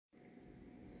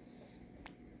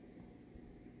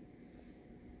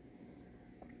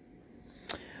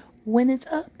When it's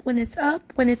up, when it's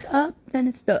up, when it's up, then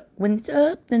it's stuck. When it's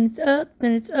up, then it's up,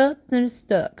 then it's up, then it's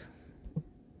stuck.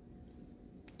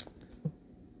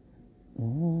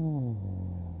 Oh.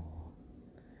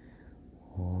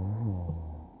 Oh.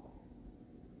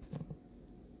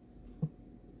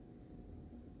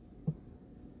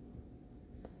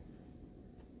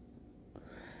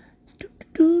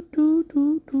 Do, do, do,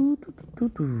 do, do, do,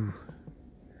 do.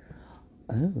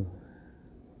 Oh.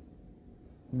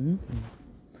 Mm-hmm.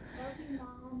 Love you,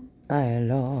 Mom. I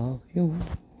love you.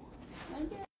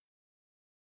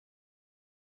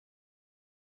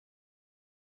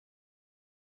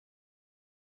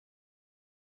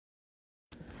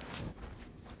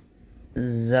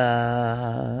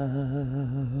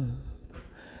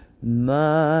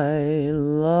 My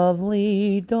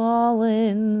lovely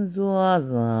darlings, what's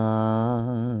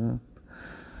up?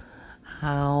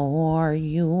 How are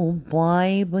you,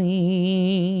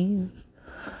 babies?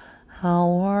 How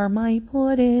are my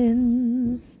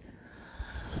puddings?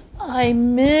 I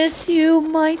miss you,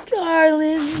 my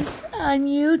darlings, on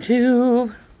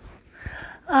YouTube.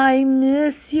 I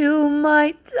miss you,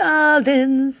 my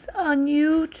darlings, on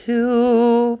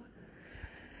YouTube.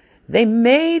 They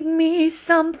made me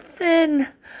something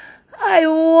I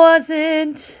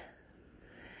wasn't.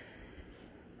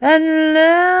 And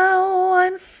now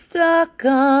I'm stuck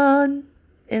on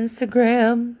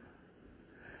Instagram.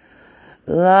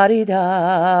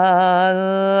 La-di-da,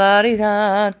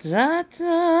 la-di-da,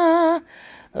 da-da.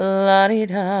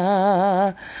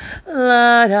 La-di-da,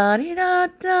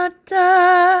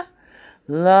 la-da-di-da-da-da.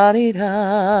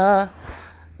 La-di-da,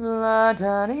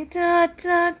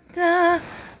 la-da-di-da-da-da.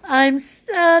 I'm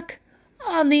stuck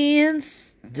on the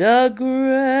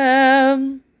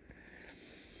Instagram.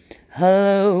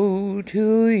 Hello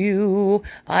to you,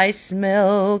 I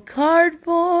smell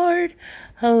cardboard.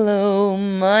 Hello,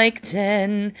 Mike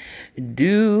 10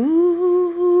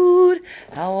 dude.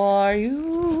 How are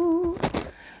you?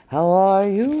 How are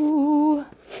you?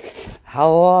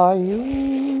 How are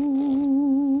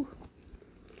you?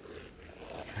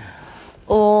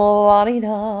 Oh,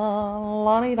 la-di-da,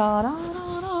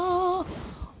 la-di-da-da-da-da.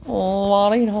 Oh,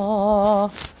 la-di-da,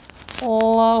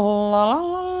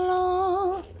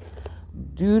 la-la-la-la-la.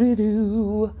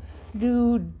 Do-do-do,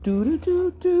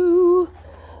 do-do-do-do-do.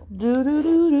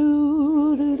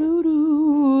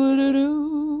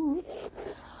 Do-do-do-do-do-do-do-do.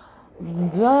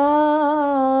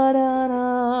 La-da-da-da-da.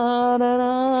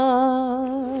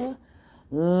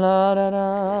 La-da-da-da-da-da-da-da.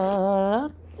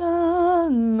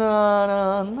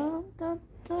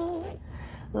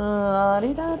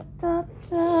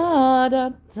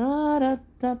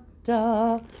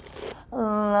 La-di-da-da-da-da-da-da-da.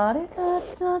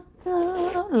 La-di-da-da-da,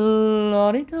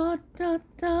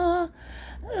 la-di-da-da-da.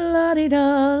 La-di-da,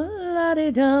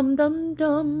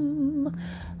 la-di-dum-dum-dum.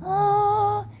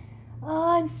 Oh,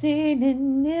 I'm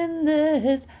sitting in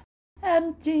this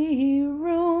empty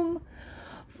room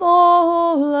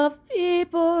full of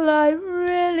people I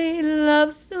really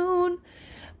love soon.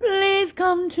 Please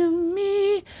come to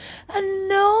me and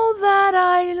know that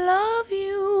I love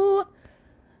you.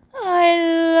 I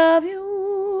love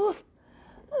you.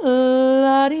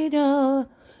 La-di-da,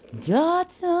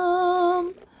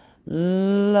 da-dum.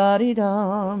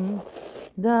 La-di-dum,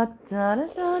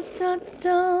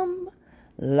 da-da-da-da-da-dum.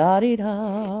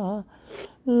 La-di-da,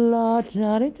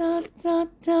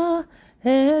 la-da-da-da-da-da.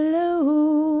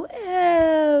 Hello,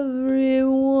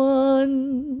 everyone.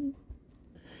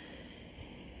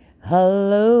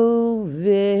 Hello,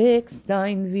 Vic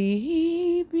Stein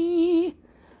VB.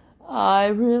 I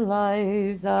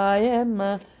realize I am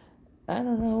I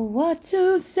don't know what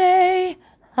to say.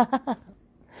 What's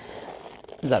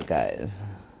up, guys?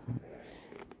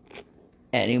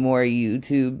 Any more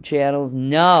YouTube channels?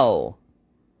 No.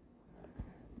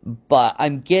 But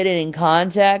I'm getting in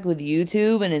contact with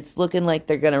YouTube, and it's looking like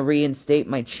they're going to reinstate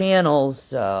my channel,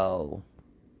 so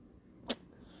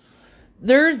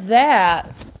there's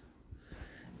that.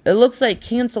 It looks like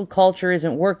cancel culture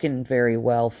isn't working very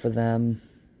well for them.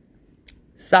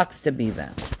 Sucks to be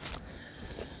them.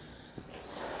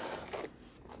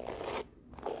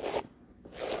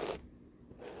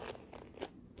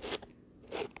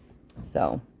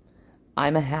 So,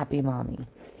 I'm a happy mommy.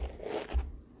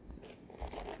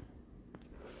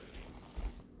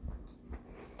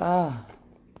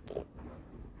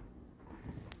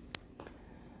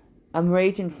 I'm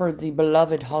waiting for the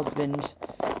beloved husband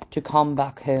to come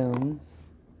back home.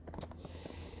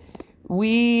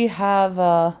 We have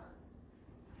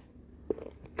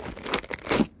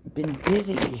been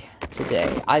busy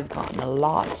today. I've gotten a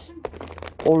lot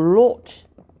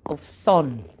of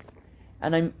sun.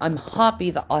 And I'm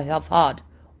happy that I have had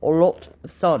a lot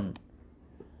of sun.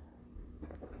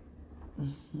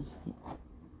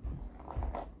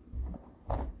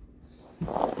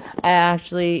 I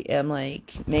actually am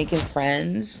like making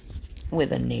friends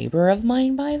with a neighbor of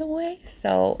mine, by the way.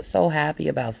 So happy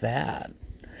about that.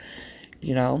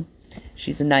 You know,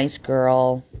 she's a nice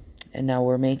girl, and now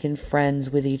we're making friends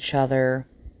with each other.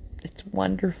 It's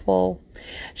wonderful.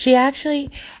 She actually,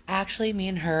 me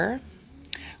and her,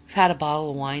 we've had a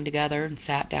bottle of wine together and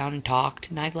sat down and talked,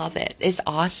 and I love it. It's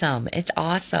awesome. It's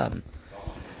awesome.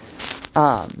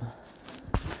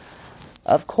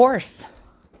 Of course,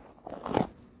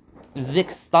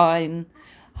 Vic Stein,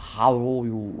 how are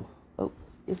you? Oh,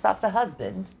 is that the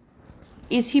husband?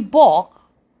 Is he back?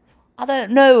 I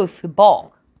don't know if he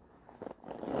back.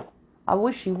 I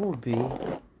wish he would be.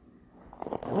 It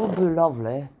would be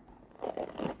lovely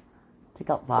to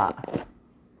get that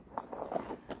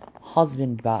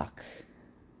husband back.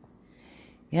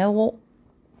 Yeah, well.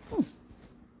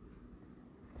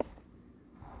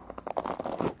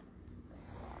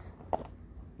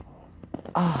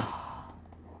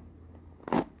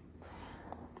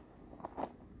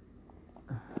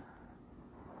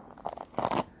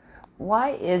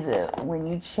 Why is it when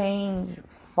you change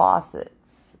faucets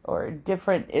or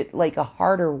different, like a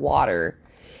harder water,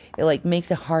 it like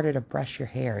makes it harder to brush your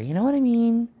hair? You know what I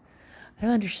mean? I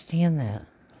don't understand that.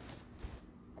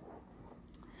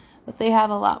 But they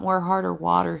have a lot more harder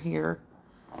water here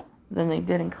than they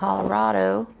did in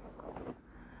Colorado.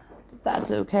 But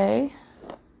that's okay.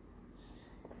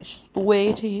 It's just the way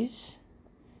it is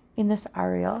in this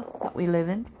area that we live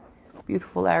in.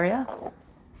 Beautiful area.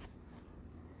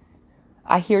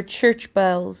 I hear church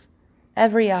bells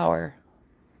every hour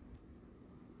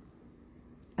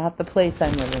at the place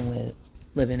I'm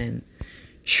living in.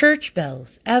 Church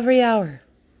bells every hour.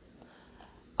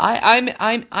 I'm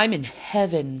in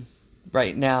heaven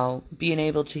right now, being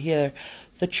able to hear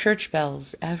the church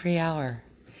bells every hour.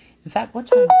 In fact, what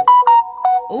time is it?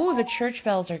 Oh, the church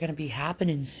bells are going to be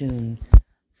happening soon.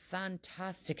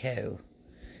 Fantastico.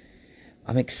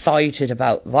 I'm excited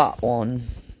about that one.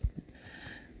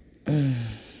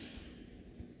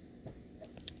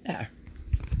 There.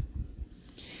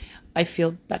 I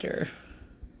feel better.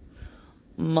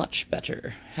 Much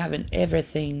better. Having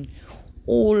everything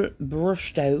all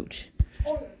brushed out.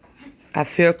 I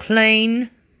feel clean.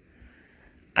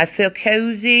 I feel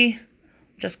cozy.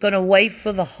 Just gonna wait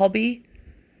for the hubby.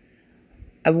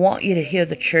 I want you to hear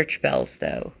the church bells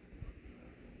though.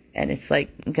 And it's like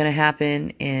gonna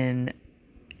happen in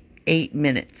 8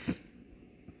 minutes.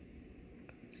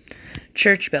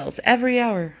 Church bells every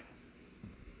hour.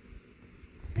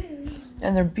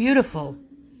 And they're beautiful.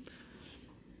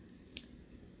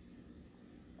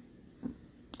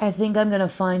 I think I'm going to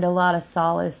find a lot of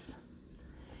solace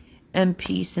and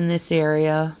peace in this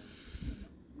area.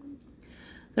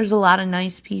 There's a lot of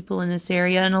nice people in this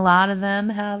area, and a lot of them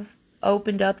have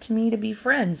opened up to me to be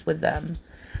friends with them,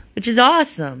 which is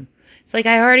awesome. It's like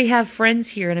I already have friends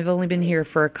here, and I've only been here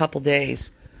for a couple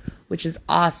days, which is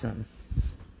awesome.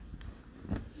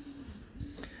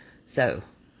 So,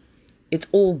 it's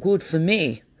all good for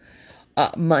me.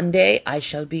 Monday, I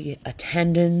shall be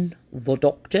attending the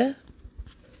doctor.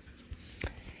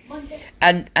 Monday.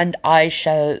 And I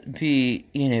shall be,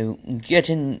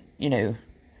 getting,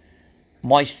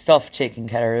 my stuff taken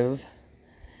care of.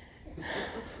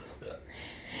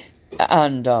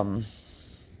 And,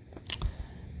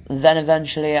 then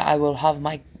eventually I will have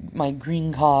my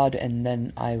green card, and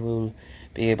then I will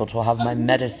be able to have my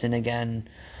medicine again.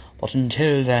 But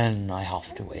until then, I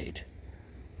have to wait.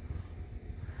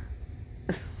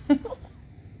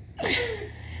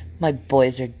 My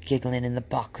boys are giggling in the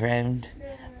background.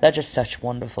 They're just such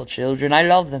wonderful children. I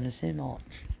love them so much.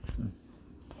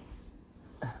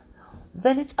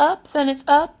 Then it's up, then it's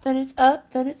up, then it's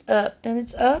up, then it's up, then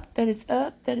it's up, then it's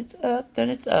up, then it's up, then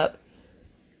it's up.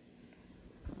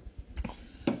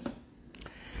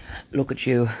 Look at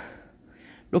you.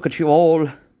 Look at you all.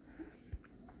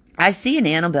 I see an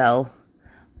Annabelle.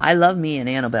 I love me an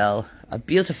Annabelle. A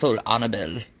beautiful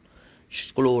Annabelle.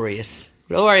 She's glorious.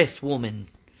 Glorious woman.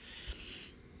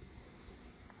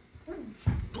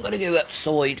 I'm gonna go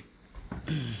outside.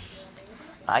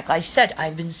 Like I said,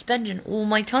 I've been spending all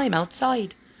my time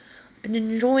outside. Been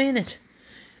enjoying it.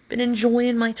 Been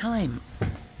enjoying my time.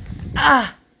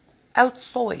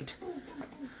 Outside.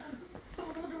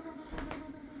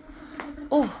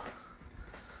 Oh.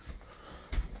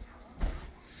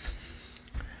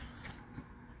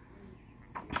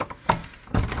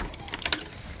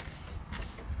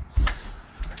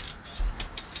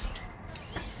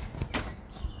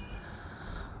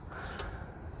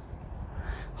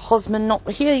 Husband not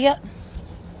here yet.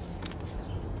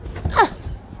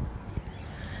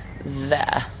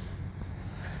 There.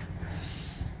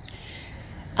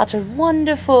 at a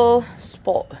wonderful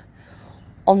spot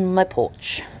on my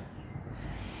porch.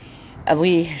 And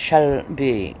we shall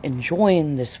be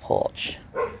enjoying this porch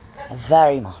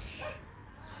very much.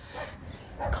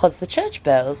 Because the church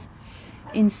bells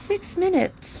in 6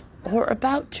 minutes are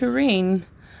about to ring.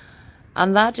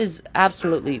 And that is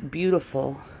absolutely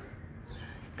beautiful.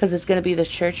 Because it's going to be the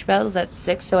church bells at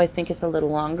 6, so I think it's a little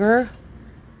longer.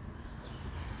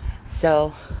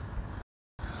 So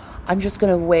I'm just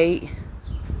going to wait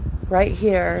right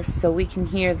here so we can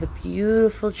hear the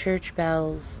beautiful church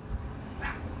bells.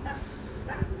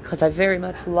 Because I very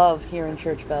much love hearing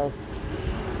church bells.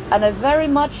 And I very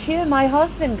much hear my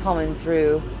husband coming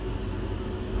through.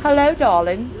 Hello,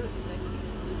 darling.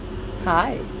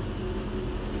 Hi.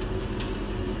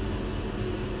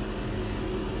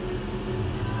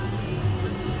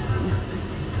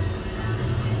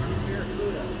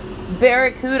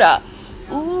 Barracuda.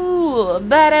 Ooh,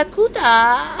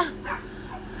 barracuda.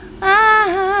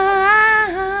 Ah.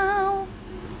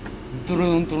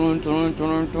 Dun, dun, dun,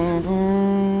 dun, dun,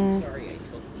 dun. Sorry I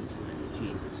took these,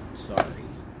 Jesus, I'm sorry.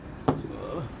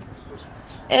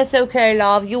 It's okay,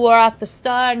 love. You were at the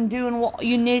store and doing what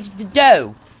you needed to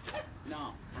do.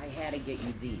 No, I had to get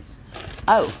you these.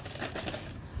 Oh.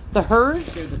 The hers?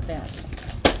 They're the best.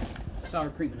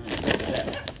 Sour cream and honey, they're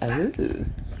the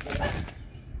best.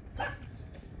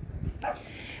 Oh.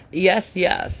 Yes,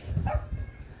 yes.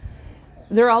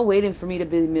 They're all waiting for me to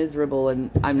be miserable, and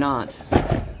I'm not.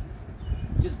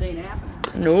 Just ain't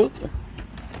happening. Nope.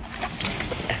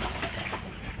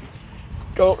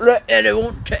 Don't let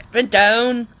anyone take me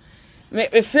down.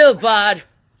 Make me feel bad.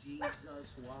 Jesus,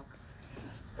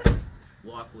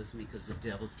 walk with me, because the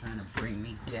devil's trying to bring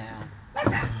me down.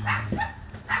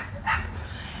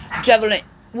 Javelin,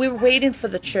 we're waiting for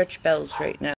the church bells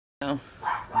right now.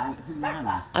 Who you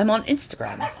on? I'm on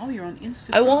Instagram. Oh, you're on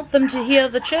Instagram. I want them to hear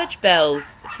the church bells.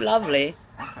 It's lovely.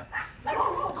 Okay.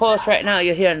 Of course, right now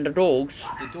you're hearing the dogs.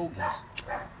 The doggies.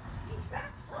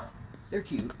 They're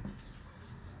cute.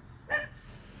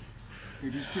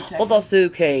 They're just protecting. Well, that's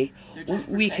okay. They're just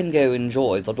We can protecting. go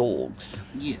enjoy the dogs.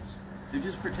 Yes. They're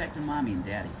just protecting mommy and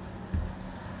daddy.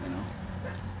 You know?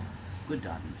 Good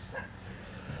doggies.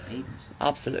 Babies.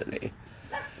 Absolutely.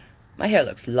 My hair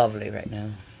looks lovely right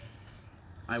now.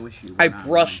 I wish you I weren't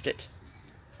brushed it.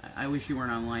 I wish you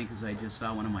weren't online, because I just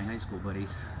saw one of my high school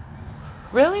buddies.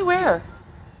 Really? Where?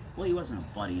 Well, he wasn't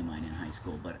a buddy of mine in high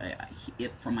school, but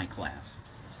from my class.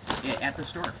 At the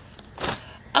store.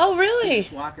 Oh, really?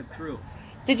 Just walking through.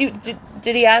 Did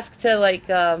he ask to like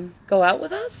go out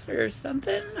with us or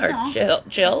something, or No.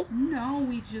 chill?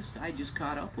 No, I just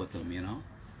caught up with him, you know.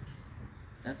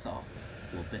 That's all.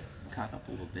 A little bit. Caught up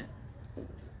a little bit.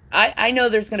 I know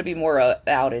there's gonna be more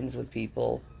outings with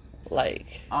people,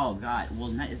 like. Oh God! Well,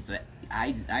 not is that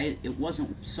it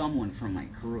wasn't someone from my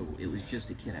crew. It was just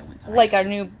a kid I went to. Like our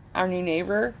new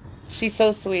neighbor. She's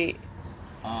so sweet.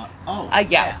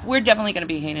 Yeah. We're definitely gonna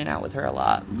be hanging out with her a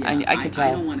lot. Yeah, I could tell.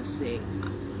 I don't want to say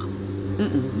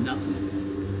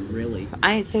nothing. Really.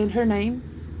 I ain't saying her name,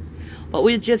 but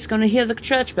we're just gonna hear the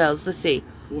church bells. Let's see.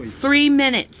 Boy. 3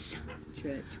 minutes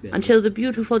Church bells. until the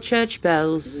beautiful church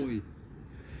bells. Boy.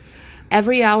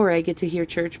 Every hour I get to hear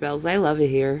church bells. I love it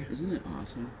here. Isn't it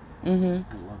awesome? Mm-hmm.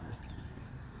 I love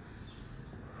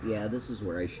it. Yeah, this is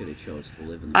where I should have chose to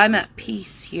live in. I'm at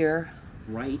peace here.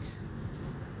 Right?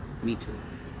 Me too.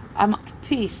 I'm at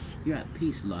peace. You're at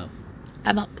peace, love.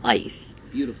 I'm at peace.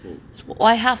 Beautiful. It's what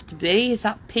I have to be, is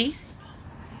at peace.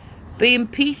 Being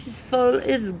peaceful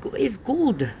is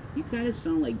good. You kind of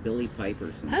sound like Billy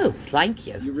Piper. Sometimes. Oh, thank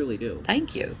you. You really do.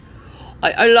 Thank you.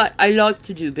 I like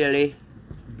to do Billy.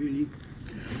 Billy.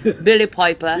 Billy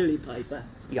Piper. Billy Piper.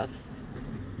 Yes.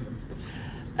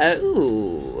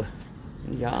 Oh.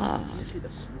 Yeah. You see the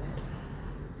sweat?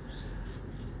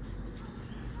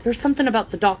 There's something about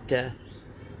the doctor.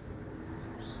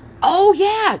 Oh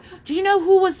yeah. Do you know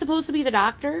who was supposed to be the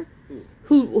doctor?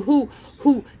 Who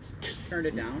Turned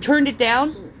it down? turned it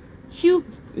down? Hugh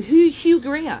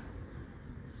Grant.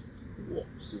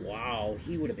 Wow,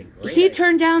 he would have been great. He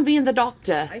turned down being the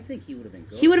doctor. I think he would have been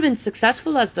good. He would have been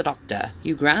successful as the doctor.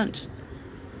 Hugh Grant.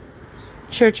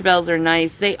 Church bells are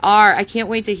nice. They are. I can't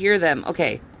wait to hear them.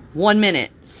 Okay, 1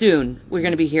 minute. Soon, we're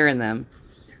going to be hearing them.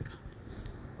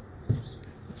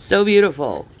 So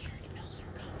beautiful.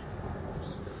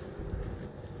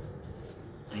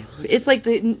 It's like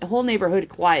the whole neighborhood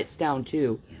quiets down,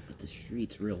 too. Yeah, but the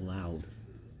street's real loud.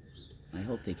 I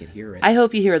hope they could hear it. I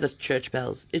hope you hear the church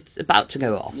bells. It's about to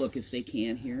go off. Look, if they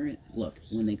can't hear it, look,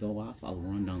 when they go off, I'll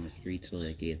run down the street so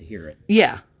they can hear it.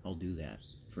 Yeah. I'll do that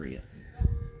for you.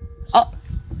 Oh,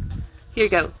 here you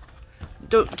go.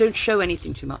 Don't show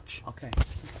anything too much. Okay.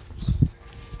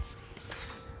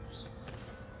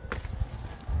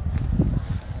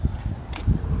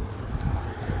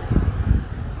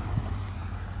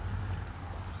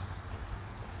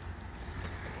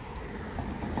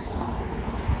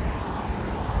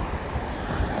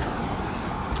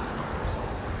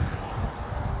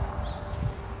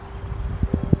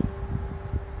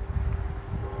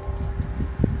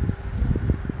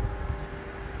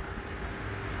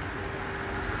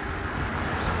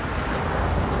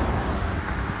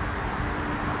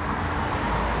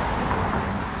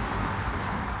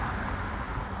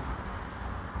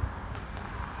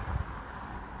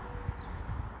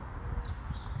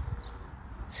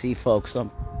 See, folks,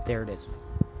 there it is.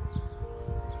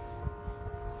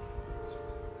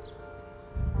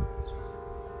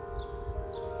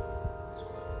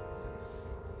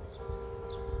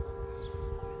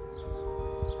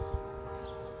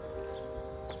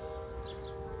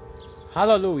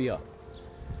 Hallelujah.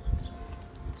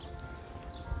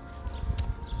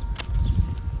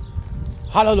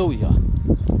 Hallelujah.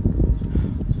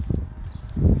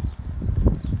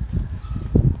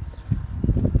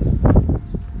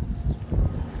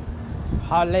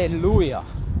 Hallelujah.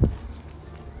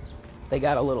 They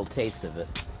got a little taste of it.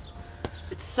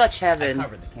 It's such heaven. I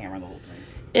covered the camera the whole time.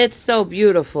 It's so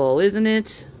beautiful, isn't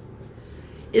it?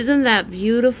 Isn't that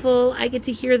beautiful? I get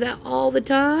to hear that all the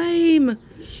time.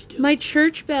 Yes, you do. My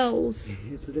church bells.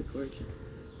 It's a good question.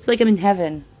 It's like I'm in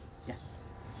heaven. Yeah.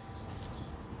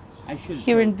 I should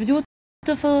Hearing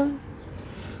beautiful.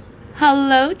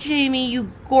 Hello, Jamie,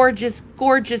 you gorgeous,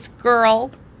 gorgeous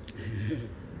girl.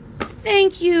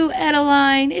 Thank you,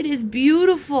 Adeline. It is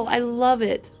beautiful. I love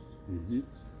it. Mm-hmm.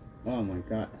 Oh my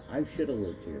God. I should have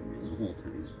lived here, man, the whole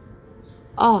time.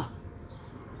 Oh.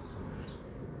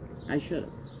 I should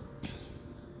have.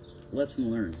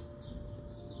 Lesson learned.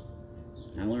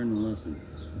 I learned the lesson.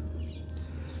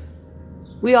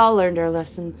 We all learned our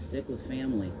lessons. Stick with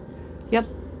family. Yep.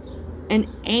 And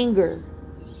anger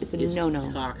is a It's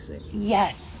no-no. toxic.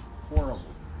 Yes. Horrible.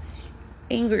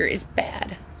 Anger is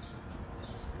bad.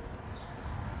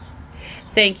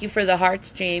 Thank you for the hearts,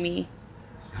 Jamie.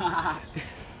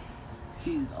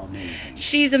 She's amazing.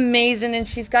 She's amazing, and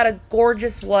she's got a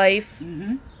gorgeous wife.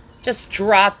 Mm-hmm. Just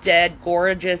drop dead,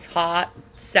 gorgeous, hot,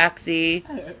 sexy.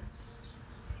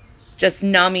 Just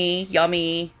nummy,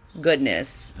 yummy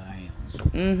goodness. Damn.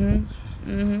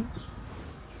 Mm-hmm. Mm-hmm.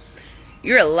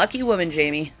 You're a lucky woman,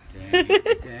 Jamie.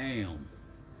 Damn.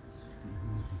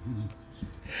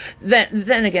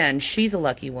 Then again, she's a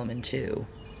lucky woman too.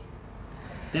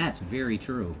 That's very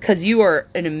true. Because you are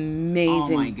an Oh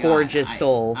amazing, my God. gorgeous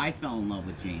soul. I fell in love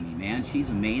with Jamie, man. She's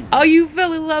amazing. Oh, you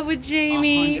fell in love with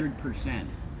Jamie? 100%.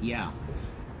 Yeah.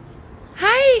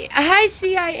 Hi,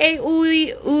 CIA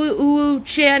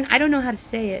Chan. I don't know how to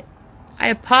say it. I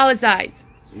apologize.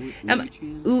 Chan.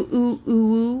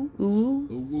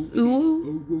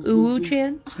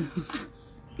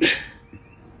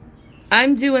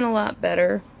 I'm doing a lot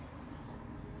better.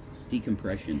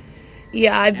 Decompression.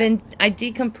 Yeah, I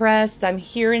decompressed. I'm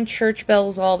hearing church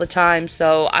bells all the time,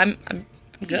 so I'm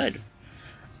good.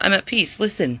 I'm at peace.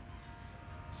 Listen.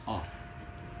 Oh.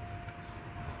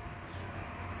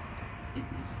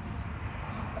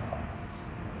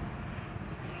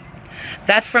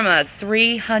 That's from a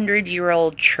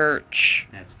 300-year-old church.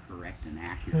 That's correct and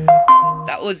accurate.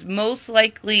 That was most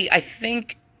likely, I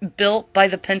think, built by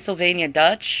the Pennsylvania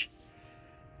Dutch.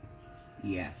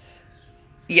 Yes.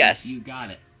 Yes. You got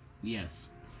it. Yes.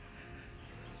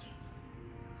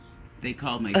 They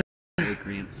called my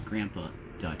great-grandpa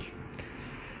Dutch.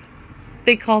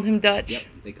 They called him Dutch. Yep,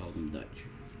 they called him Dutch.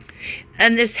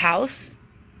 And this house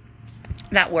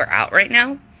that we're out right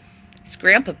now, his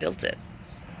grandpa built it.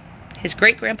 His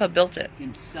great-grandpa built it.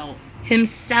 Himself.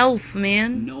 Himself,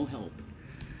 man. No help.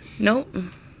 Nope.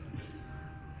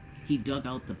 He dug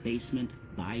out the basement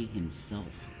by himself.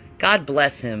 God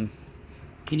bless him.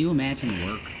 Can you imagine the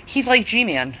work? He's like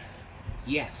G-Man.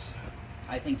 Yes.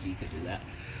 I think G could do that.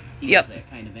 He Yep. has that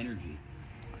kind of energy.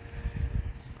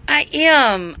 I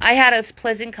am. I had a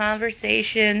pleasant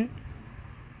conversation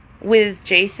with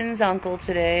Jason's uncle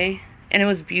today, and it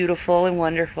was beautiful and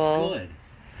wonderful. Good.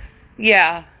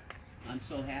 Yeah. I'm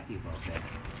so happy about that.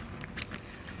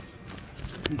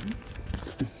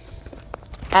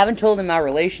 I haven't told him our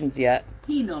relations yet.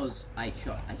 He knows I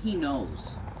chose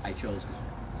him.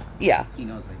 Yeah. He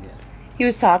knows I did. He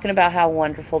was talking about how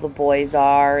wonderful the boys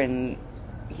are and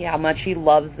how much he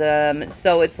loves them.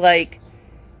 So it's like,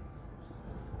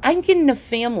 I'm getting a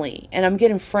family and I'm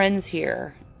getting friends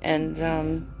here.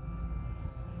 And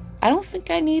I don't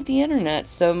think I need the internet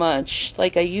so much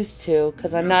like I used to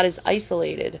because I'm not as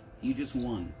isolated. You just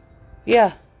won.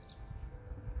 Yeah.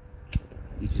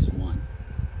 You just won.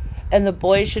 And the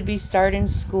boys should be starting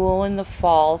school in the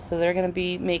fall, so they're going to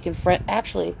be making friends.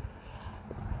 Actually,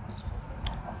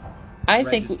 I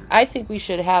think we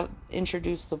should have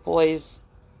introduced the boys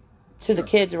to the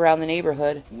kids around the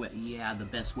neighborhood. Well, yeah, the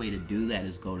best way to do that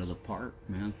is go to the park,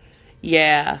 man.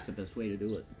 Yeah. That's the best way to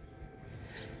do it.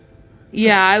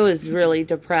 Yeah, I was really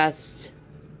depressed.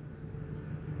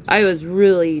 I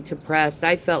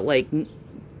felt like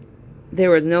there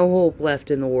was no hope left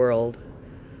in the world.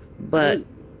 But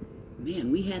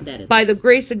man, we had that. By the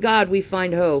grace of God, we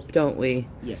find hope, don't we?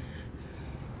 Yeah.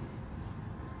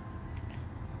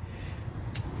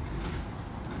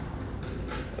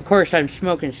 course, I'm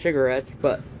smoking cigarettes,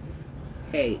 but...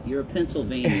 Hey, you're a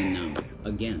Pennsylvanian now.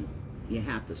 Again, you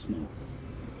have to smoke.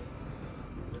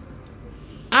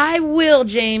 I will,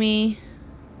 Jamie.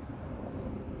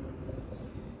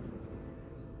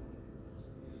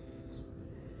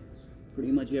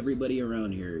 Pretty much everybody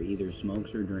around here either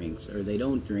smokes or drinks, or they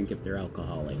don't drink if they're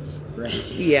alcoholics, right?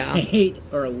 Yeah.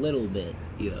 Or a little bit,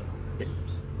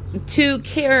 To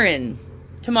Karen,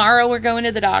 tomorrow we're going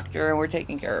to the doctor and we're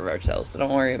taking care of ourselves, so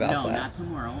don't worry about that. No, not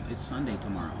tomorrow. It's Sunday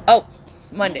tomorrow. Oh,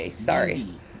 Monday. Sorry,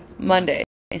 Monday.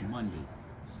 Monday.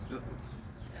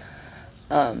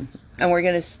 And we're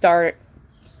gonna start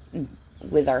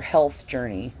with our health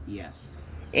journey. Yes.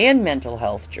 And mental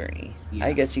health journey, Yeah.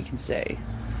 I guess you can say.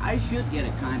 I should get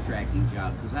a contracting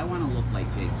job because I want to look like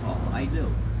Jake Paul. I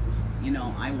do. You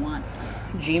know, I want...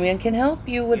 G-Man can help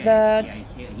you with that.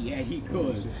 Yeah, he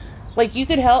could. Like, you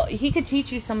could help... He could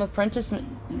teach you some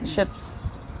apprenticeship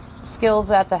skills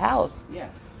at the house. Yeah.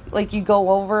 Like, you go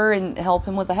over and help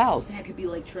him with the house. That could be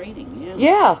like trading, yeah.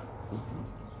 Yeah.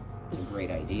 It's a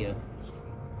great idea.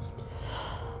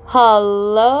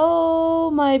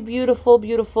 Hello, my beautiful,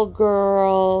 beautiful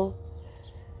girl.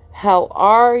 How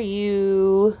are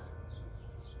you?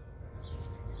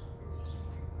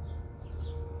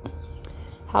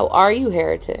 How are you,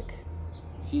 heretic?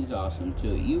 She's awesome,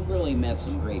 too. You've really met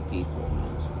some great people.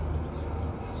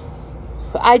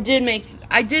 I did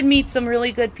meet some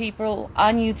really good people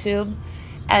on YouTube.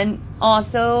 And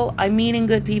also, I'm meeting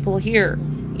good people here,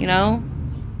 you know?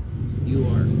 You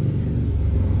are.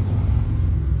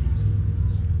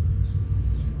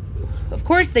 Of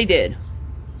course they did.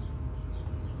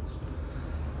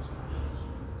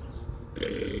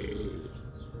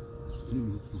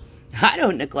 I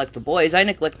don't neglect the boys. I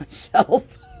neglect myself.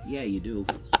 Yeah, you do.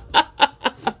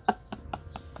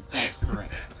 That's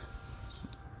correct.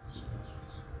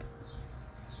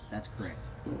 That's correct.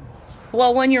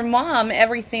 Well, when you're mom,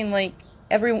 everything It's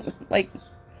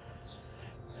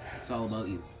all about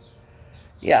you.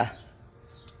 Yeah.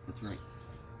 That's right.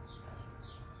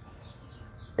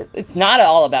 It's not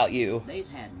all about you. They've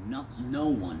had no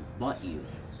one but you.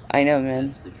 I know, man.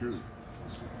 That's the truth.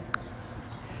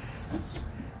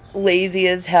 Lazy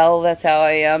as hell, that's how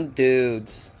I am,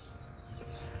 dudes.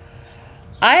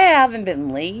 I haven't been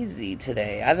lazy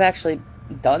today. I've actually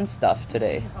done stuff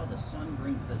today. See how the sun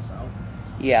brings this out?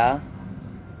 Yeah.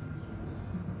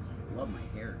 Love my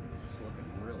hair. It's looking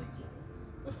really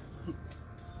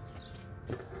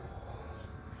good.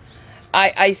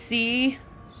 I see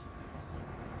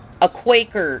a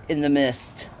Quaker in the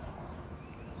mist.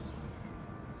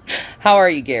 How are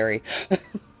you, Gary?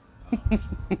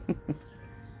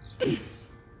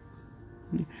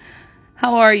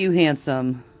 How are you,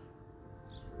 handsome?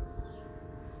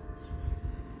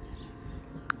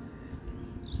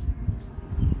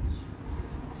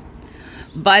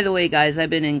 By the way, guys, I've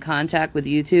been in contact with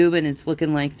YouTube, and it's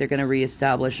looking like they're going to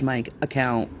reestablish my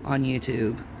account on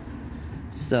YouTube.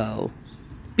 So,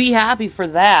 be happy for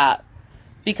that.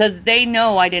 Because they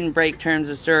know I didn't break terms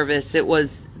of service. It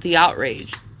was the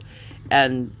outrage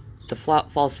and the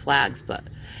false flags. But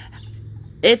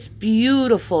it's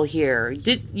beautiful here.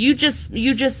 You just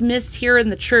missed hearing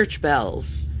the church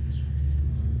bells.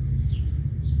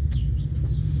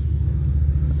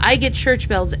 I get church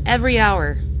bells every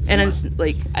hour. And I'm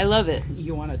like, I love it.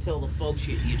 You want to tell the folks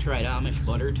you tried Amish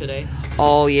butter today?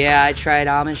 Oh, yeah, I tried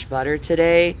Amish butter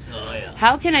today. Oh, yeah.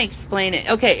 How can I explain it?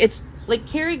 Okay, it's like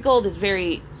Kerrygold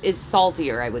is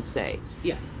saltier, I would say.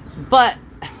 Yeah. But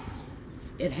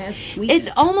it has sweetness.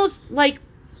 it's almost like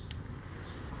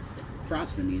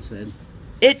frosting, you said.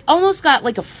 It's almost got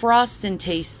like a frosting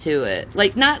taste to it.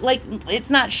 Like it's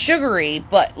not sugary,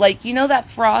 but like, you know that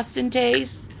frosting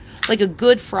taste? Like a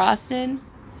good frosting?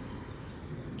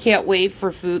 Can't wait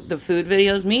for the food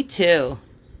videos. Me too.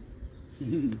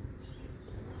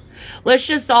 Let's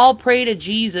just all pray to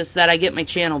Jesus that I get my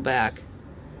channel back.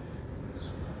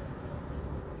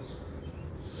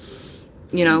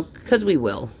 You know, because we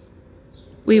will.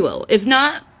 We will. If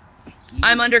not,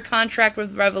 I'm under contract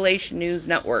with Revelation News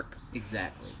Network.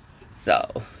 Exactly.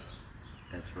 So.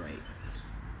 That's right.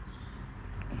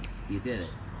 You did it.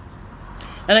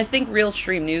 And I think Real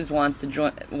Stream News wants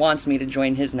me to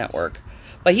join his network.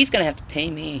 But he's going to have to pay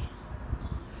me.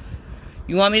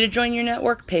 You want me to join your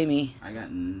network? Pay me. I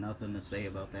got nothing to say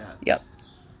about that. Yep.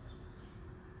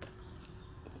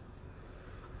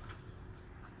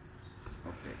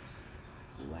 Okay.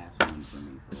 The last one for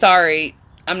me. Sorry.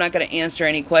 I'm not going to answer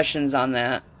any questions on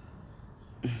that.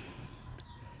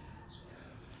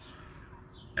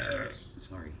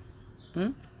 Sorry. Hmm?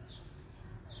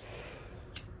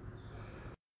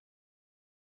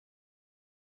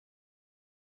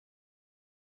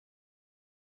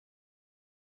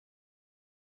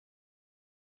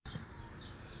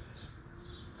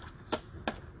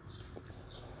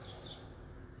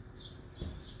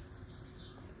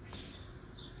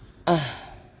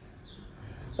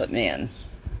 But man,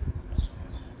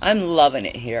 I'm loving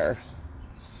it here.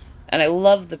 And I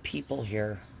love the people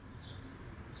here.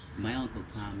 My Uncle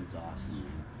Tom is awesome,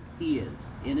 man. He is.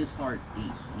 In his heart,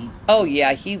 he's... Oh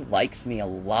yeah, he likes me a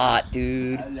lot,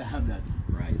 dude. I'm not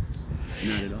surprised.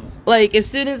 Not at all. Like, as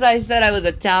soon as I said I was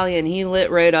Italian, he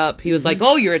lit right up. He was like,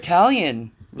 oh, you're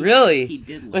Italian? Really? He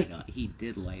did light up. He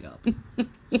did light up.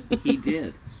 He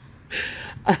did.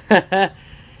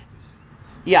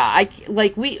 Yeah,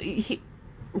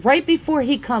 right before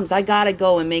he comes, I gotta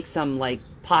go and make some, like,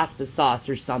 pasta sauce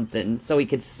or something so he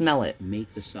could smell it.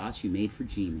 Make the sauce you made for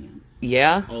Gman.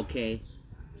 Yeah? Okay.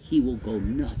 He will go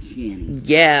nuts, Shanny.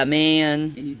 Yeah,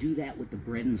 man. And you do that with the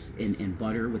bread and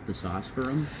butter with the sauce for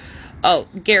him? Oh,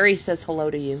 Gary says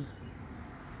hello to you.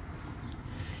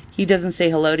 He doesn't say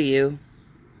hello to you.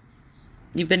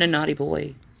 You've been a naughty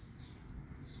boy.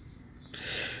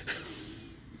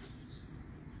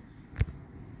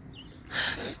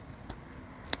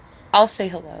 I'll say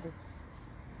hello.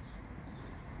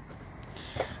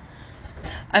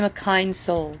 I'm a kind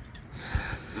soul.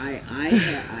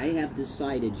 I have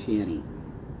decided, Shanny,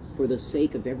 for the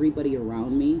sake of everybody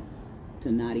around me,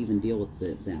 to not even deal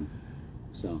with them.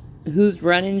 So. Who's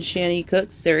running Shanny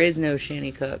Cooks? There is no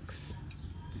Shanny Cooks.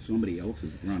 Somebody else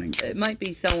is running. It might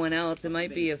be someone else. It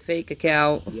might be a fake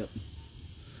account. Yep.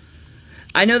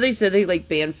 I know they said they like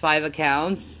banned 5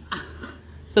 accounts.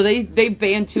 So they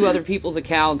banned 2 other people's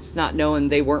accounts, not knowing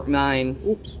they weren't mine.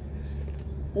 Oops.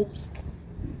 Oops.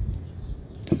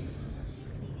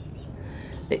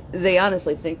 They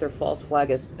honestly think their false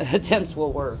flag attempts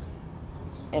will work.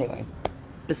 Anyway,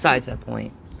 besides that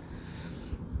point.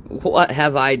 What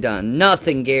have I done?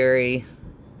 Nothing, Gary.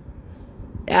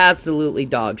 Absolutely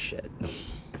dog shit.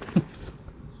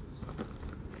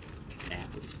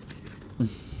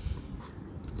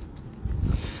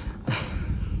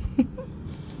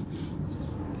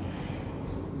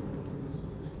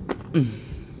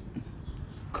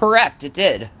 Correct, it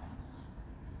did.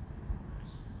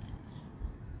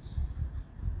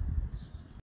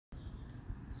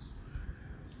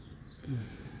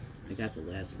 I got the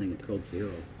last thing of Coke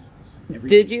Zero.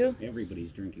 Did you?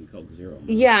 Everybody's drinking Coke Zero.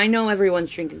 Yeah, I know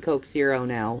everyone's drinking Coke Zero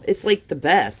now. It's like the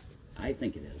best. I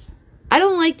think it is. I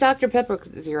don't like Dr. Pepper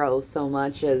Zero so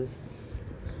much as...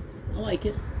 I like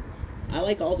it. I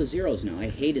like all the Zeros now. I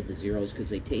hated the Zeros because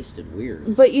they tasted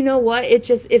weird. But you know what?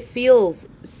 It feels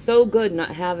so good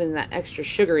not having that extra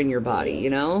sugar in your body, you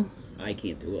know? I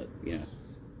can't do it, yeah.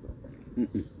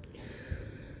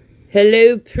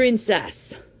 Hello,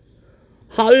 princess.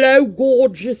 Hello,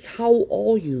 gorgeous. How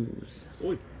are you?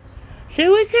 Oi. See,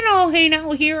 we can all hang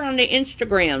out here on the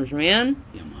Instagrams, man.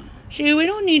 Yeah, man. See, we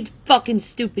don't need fucking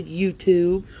stupid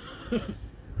YouTube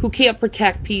who can't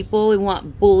protect people and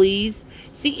want bullies.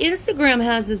 See, Instagram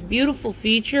has this beautiful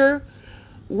feature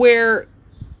where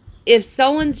if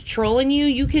someone's trolling you,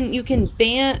 you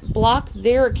can block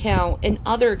their account and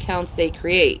other accounts they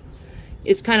create.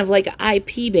 It's kind of like an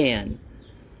IP ban.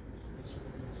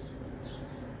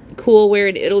 Cool. Where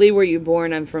in Italy were you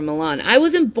born? I'm from Milan. I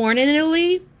wasn't born in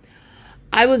Italy.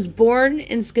 I was born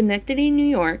in Schenectady, New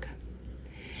York.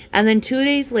 And then 2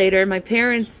 days later, my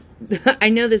parents... I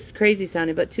know this is crazy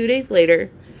sounding, but 2 days later,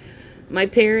 my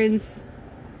parents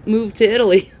moved to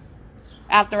Italy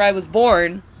after I was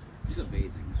born. It's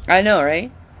amazing. I know,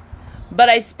 right? But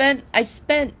I spent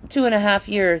 2.5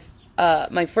 years,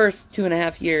 my first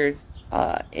 2.5 years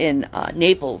in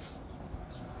Naples.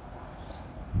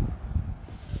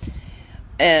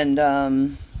 And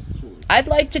I'd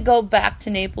like to go back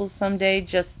to Naples someday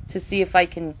just to see if I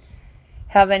can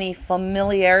have any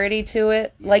familiarity to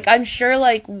it. Like, I'm sure,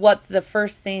 like, what the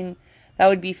first thing that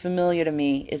would be familiar to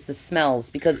me is the smells.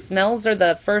 Because smells are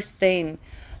the first thing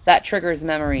that triggers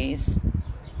memories.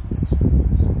 Smell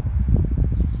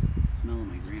of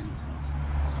my grandma's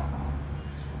house.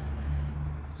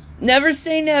 Never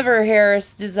say never,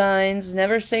 Harris Designs.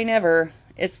 Never say never.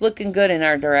 It's looking good in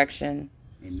our direction.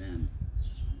 Amen.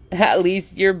 At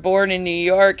least you're born in New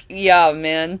York. Yeah,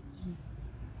 man.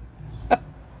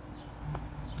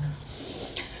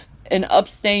 In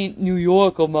upstate New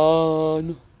York,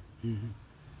 man.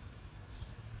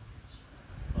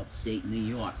 Upstate New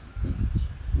York.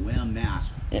 Well, Mass.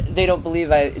 They don't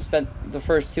believe I spent the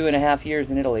first 2.5 years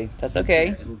in Italy. That's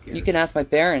okay. Who cares? You can ask my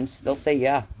parents. They'll say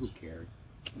yeah. Who cares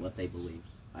what they believe?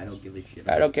 I don't give a shit.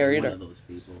 I don't care about either. One of those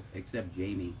people, except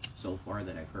Jamie, so far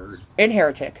that I've heard. And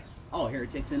Heretic. Oh,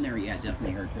 Heretic's in there? Yeah,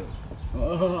 definitely her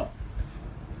too.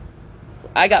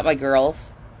 I got my girls.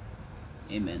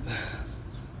 Amen.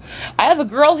 I have a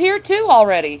girl here too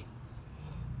already.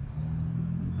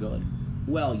 Good.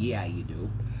 Well, yeah, you do.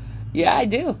 Yeah, I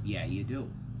do. Yeah, you do.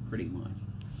 Pretty much.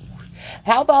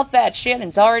 How about that?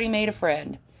 Shannon's already made a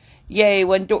friend. Yay,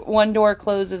 when one door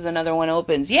closes, another one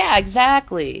opens. Yeah,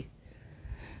 exactly.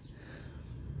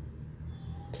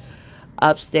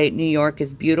 Upstate New York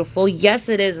is beautiful. Yes,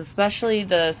 it is, especially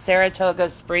the Saratoga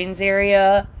Springs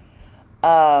area.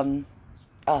 The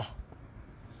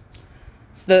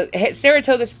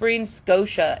Saratoga Springs,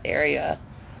 Scotia area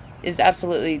is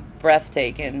absolutely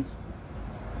breathtaking.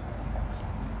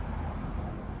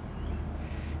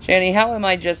 Shanny, how am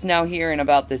I just now hearing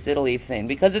about this Italy thing?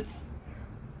 Because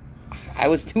I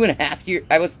was 2.5 years.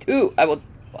 I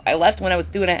left when I was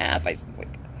 2.5.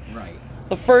 Right.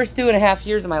 The first 2.5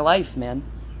 years of my life, man.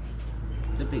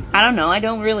 It's a big deal. I don't know. I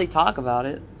don't really talk about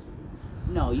it.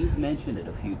 No, you've mentioned it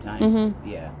a few times. Mm-hmm.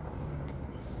 Yeah.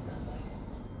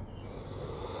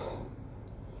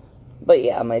 But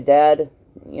yeah, my dad,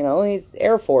 you know, he's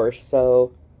Air Force,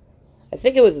 so I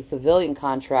think it was a civilian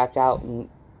contract out in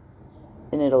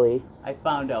Italy. I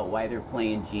found out why they're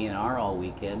playing GNR all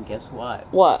weekend. Guess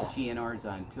what? What? GNR's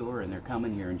on tour and they're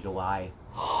coming here in July.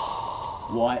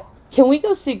 What? Can we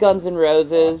go see Guns N'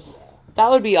 Roses? That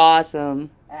would be awesome.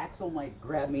 Axel might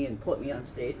grab me and put me on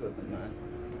stage with him, man.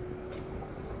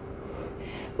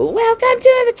 Welcome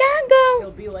to the jungle.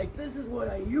 He'll be like, this is what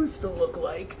I used to look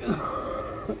like.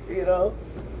 You know?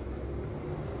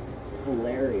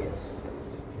 Hilarious.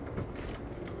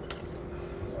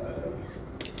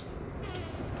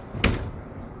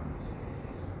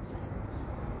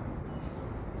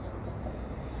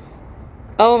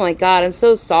 Oh my god, I'm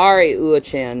so sorry,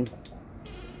 Uachan.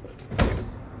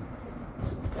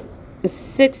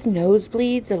 6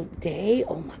 nosebleeds a day?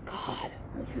 Oh my god.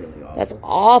 That's really awful. That's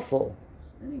awful.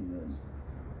 That ain't good.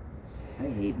 I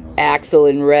hate nosebleeds. Axel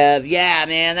and Rev. Yeah,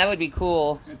 man, that would be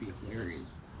cool. That'd be hilarious.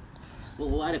 Well, a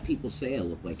lot of people say I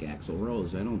look like Axl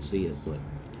Rose. I don't see it, but...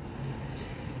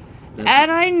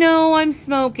 And I know I'm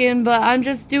smoking, but I'm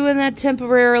just doing that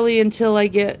temporarily until I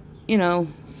get, you know,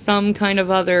 some kind of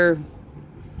other...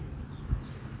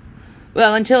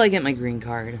 Well, until I get my green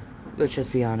card. Let's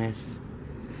just be honest.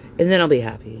 And then I'll be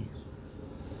happy.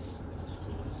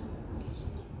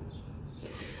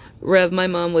 Rev, my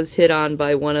mom was hit on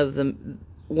by one of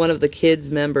the kids'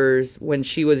 members when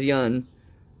she was young.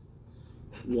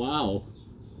 Wow.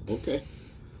 Okay.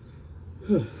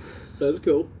 That's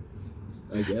cool.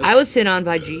 I guess. I was hit on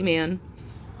by Gman.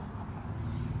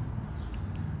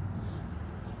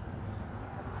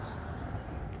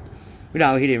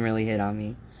 No, he didn't really hit on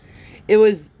me. It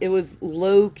was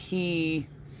low-key,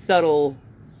 subtle.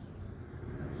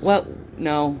 What?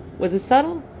 No. Was it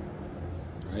subtle?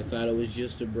 I thought it was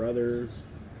just a brother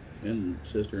and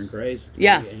sister in Christ.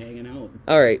 Yeah. Hanging out.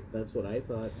 Alright. That's what I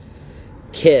thought.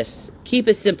 Kiss. Keep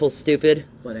it simple, stupid.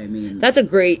 But I mean...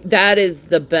 That is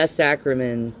the best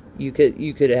acronym you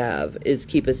could have, is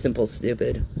keep it simple,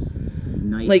 stupid.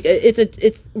 Nice. Like,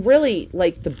 it's really,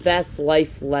 like, the best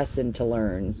life lesson to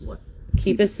learn. What?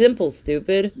 Keep it simple,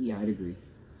 stupid. Yeah, I'd agree.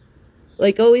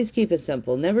 Like, always keep it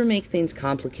simple. Never make things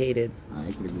complicated.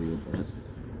 I could agree with that.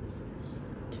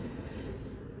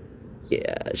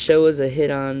 Yeah, Show was a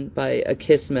hit on by a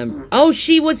Kiss member. Oh,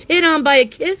 she was hit on by a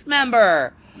Kiss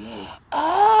member! No.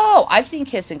 Oh, I've seen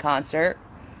Kiss in concert.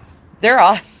 They're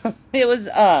awesome. It was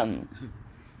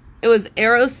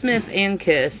Aerosmith and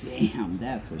Kiss. Damn,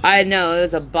 that's a show. I know, it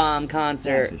was a bomb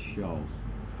concert. That's a show.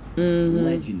 Mm-hmm.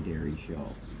 Legendary show.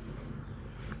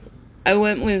 I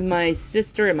went with my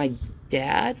sister and my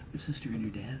dad. Your sister and your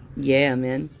dad? Yeah,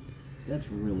 man. That's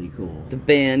really cool. The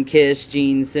band Kiss,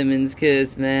 Gene Simmons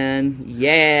Kiss, man.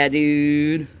 Yeah,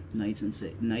 dude. Knights and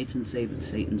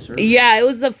Satan service.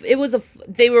 Yeah,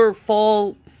 they were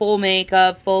full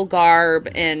makeup, full garb,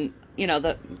 and you know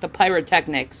the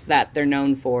pyrotechnics that they're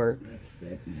known for. That's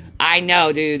sick, man. I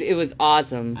know, dude. It was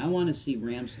awesome. I want to see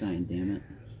Rammstein, damn it.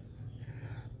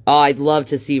 Oh, I'd love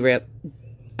to see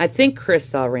I think Chris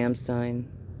saw Rammstein.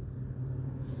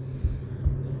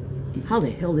 How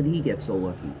the hell did he get so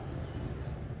lucky?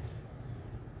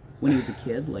 When he was a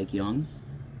kid, like young?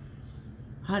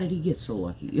 How did he get so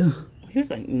lucky? He was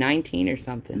like 19 or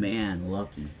something. Man,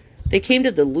 lucky. They came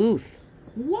to Duluth.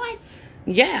 What?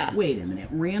 Yeah. Wait a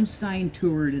minute. Rammstein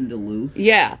toured in Duluth?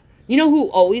 Yeah. You know who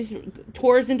always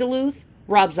tours in Duluth?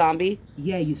 Rob Zombie.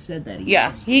 Yeah, you said that.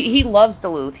 He loves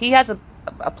Duluth. He has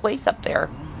a place up there.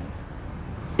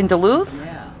 In Duluth?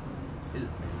 Yeah.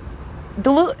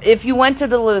 Duluth. If you went to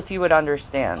Duluth, you would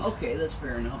understand. Okay, that's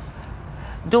fair enough.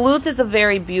 Duluth is a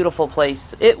very beautiful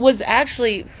place. It was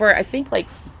actually, for I think like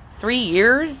 3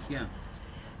 years, Yeah.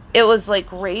 it was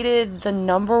like rated the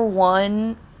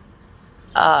 #1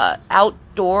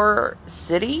 outdoor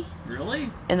city Really?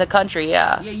 in the country.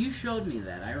 Yeah. Yeah, you showed me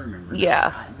that. I remember.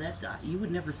 Yeah. You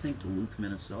would never think Duluth,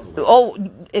 Minnesota. Oh,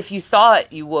 if you saw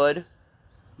it, you would.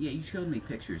 Yeah, you showed me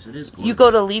pictures. It is gorgeous. You go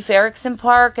to Leif Erikson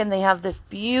Park, and they have this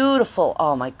beautiful,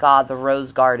 oh my God, the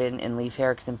Rose Garden in Leif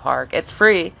Erikson Park. It's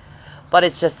free, but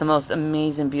it's just the most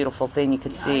amazing, beautiful thing you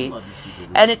could see. I'd love to see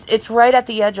Duluth. And it's right at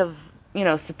the edge of,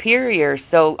 Superior,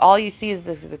 so all you see is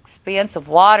this expanse of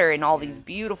water and all these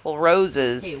beautiful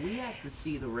roses. Hey, we have to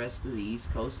see the rest of the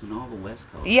East Coast and all the West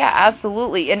Coast. Yeah,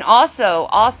 absolutely. And also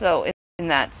in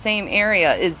that same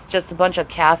area is just a bunch of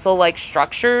castle-like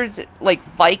structures, like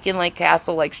Viking-like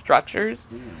castle-like structures.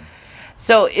 Yeah.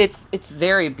 So it's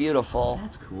very beautiful.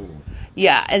 That's cool.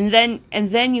 Yeah, and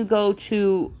then you go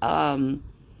to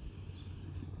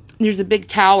there's a big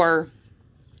tower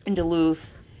in Duluth,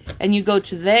 and you go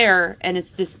to there, and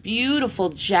it's this beautiful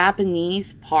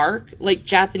Japanese park, like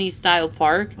Japanese style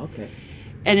park. Okay.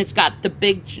 And it's got the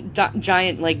big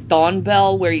giant like dawn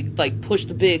bell where you like push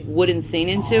the big wooden thing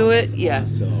into it. Yeah.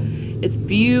 Awesome. It's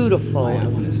beautiful. I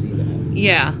want to see that.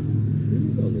 Yeah. We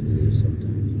can go to Duluth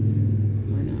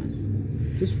sometime. Why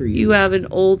not? Just for you. You have an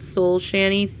old soul,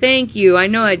 Shanny. Thank you. I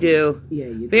know I do. Yeah,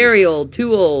 you do. Very old.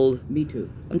 Too old. Me too.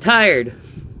 I'm tired.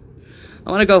 I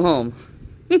want to go home.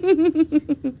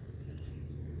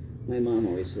 My mom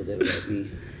always said that about me.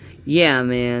 Yeah,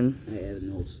 man. I had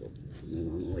an old soul. My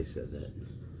mom always said that.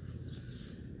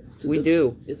 We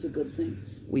do. It's a good thing.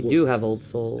 We do have old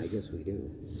souls. I guess we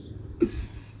do.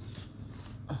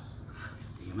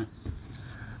 Damn it.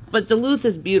 But Duluth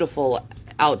is beautiful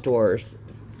outdoors.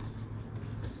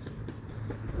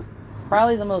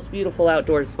 Probably the most beautiful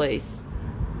outdoors place.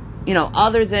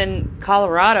 Other than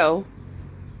Colorado.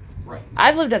 Right.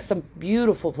 I've lived at some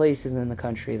beautiful places in the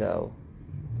country, though.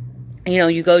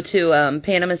 You go to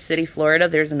Panama City, Florida.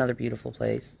 There's another beautiful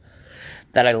place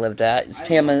that I lived at. It's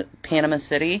Panama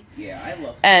City. Yeah, I love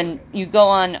Florida. And you go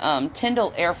on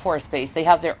Tyndall Air Force Base. They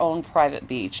have their own private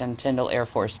beach on Tyndall Air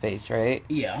Force Base, right?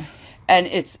 Yeah. And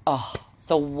it's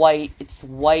white,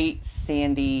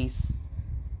 sandy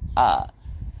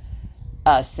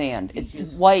sand. It's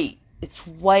white. It's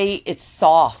white. It's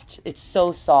soft. It's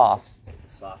so soft.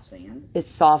 Soft sand?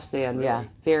 It's soft sand, Really? yeah.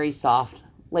 Very soft.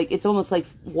 Like, it's almost like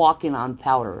walking on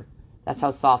powder. That's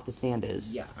how soft the sand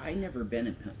is. Yeah, I never been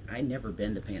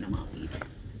to Panama Beach.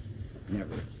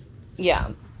 Never.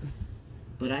 Yeah.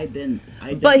 But I've been.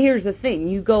 But here's the thing.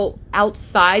 You go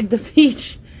outside the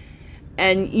beach,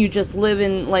 and you just live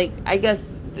in, like, I guess,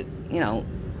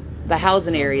 the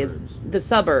housing areas, the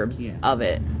suburbs Yeah. of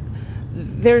it.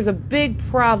 There's a big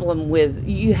problem with,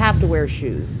 you have to wear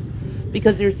shoes.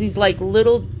 Because there's these, like,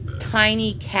 little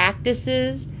tiny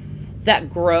cactuses that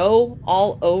grow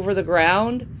all over the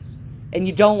ground, and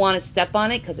you don't want to step on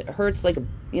it because it hurts like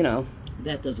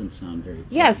That doesn't sound very.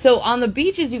 Yeah, so on the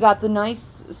beaches you got the nice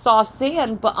soft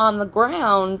sand, but on the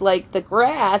ground, like the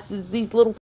grass, is these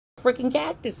little freaking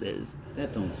cactuses.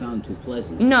 That don't sound too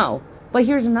pleasant. No, but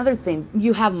here's another thing.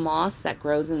 You have moss that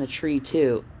grows in the trees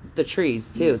too.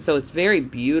 So it's very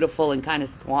beautiful and kind of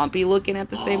swampy looking at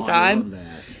the same time. I love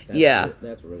that.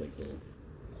 That's really cool.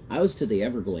 I was to the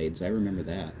Everglades. I remember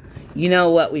that. You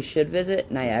know what we should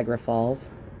visit? Niagara Falls.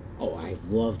 Oh, I'd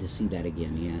love to see that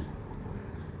again, yeah.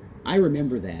 I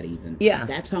remember that even. Yeah.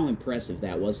 That's how impressive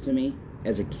that was to me.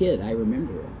 As a kid, I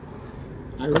remember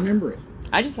it.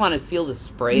 I just want to feel the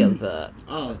spray of the...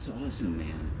 Oh, it's awesome,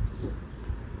 man.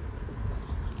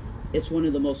 It's one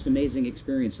of the most amazing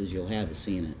experiences you'll have is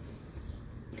seeing it.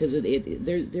 Because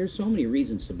there's so many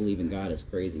reasons to believe in God. It's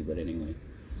crazy, but anyway.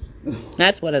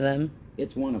 That's one of them.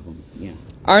 It's one of them, yeah.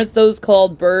 Aren't those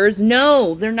called birds?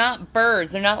 No, they're not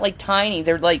birds. They're not like tiny.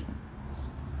 They're like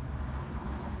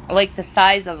the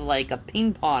size of like a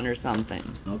ping pong or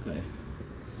something. Okay.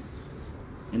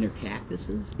 And they're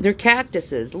cactuses? They're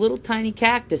cactuses, little tiny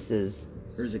cactuses.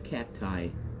 Or is it cacti?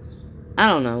 I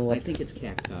don't know what. I think it's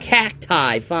cacti.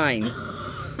 Cacti, fine.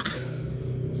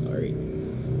 Sorry.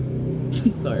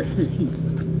 Sorry.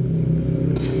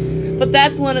 But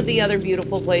that's one of the other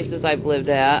beautiful places I've lived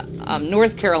at.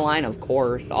 North Carolina, of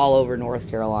course, all over North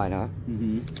Carolina.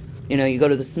 Mm-hmm. You go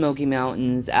to the Smoky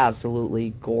Mountains,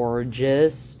 absolutely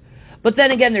gorgeous. But then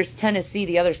again, there's Tennessee,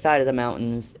 the other side of the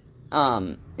mountains,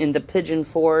 in the Pigeon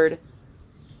Forge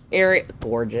area.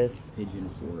 Gorgeous.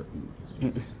 Pigeon Forge.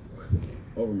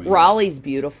 Over my Raleigh's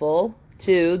beautiful,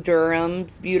 too.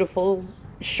 Durham's beautiful.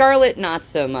 Charlotte, not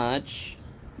so much.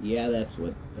 Yeah, that's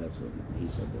what he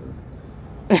said there.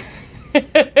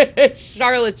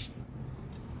 Charlotte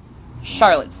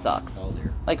sucks. Oh,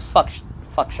 there. Like, fuck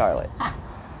Charlotte.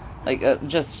 Like,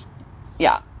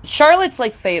 yeah. Charlotte's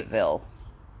like Fayetteville.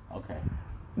 Okay.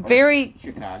 Very...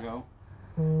 Chicago?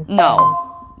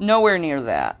 No. Nowhere near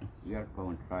that. You gotta go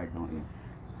and try, don't you?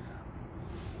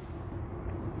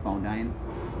 Phone dying?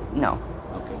 No.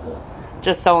 Okay, good.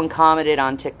 Just someone commented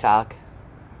on TikTok.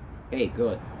 Hey,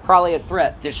 good. Probably a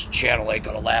threat. This channel ain't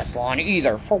gonna last long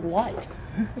either. For what?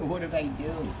 What did I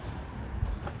do?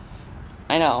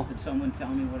 I know. Did someone tell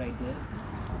me what I did?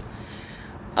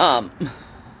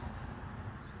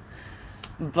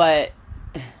 But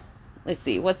let's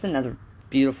see. What's another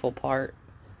beautiful part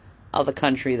of the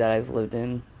country that I've lived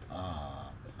in?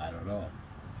 I don't know.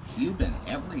 You've been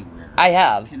everywhere. I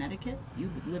have. Connecticut? You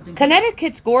lived in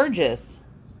Connecticut's gorgeous.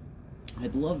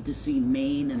 I'd love to see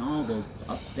Maine and all those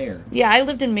up there. Yeah, I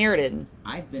lived in Meriden.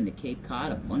 I've been to Cape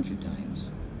Cod a bunch of times.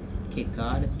 Cape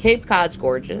Cod? Cape Cod's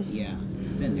gorgeous. Yeah,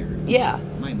 been there. Yeah.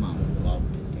 My mom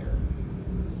loved it there.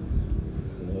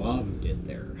 Loved it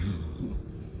there.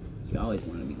 She always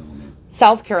wanted me going there.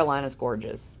 South Carolina's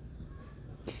gorgeous.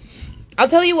 I'll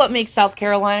tell you what makes South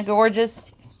Carolina gorgeous.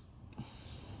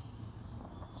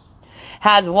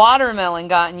 Has Watermelon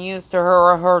gotten used to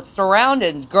her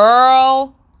surroundings,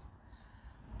 girl?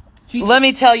 Let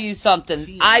me tell you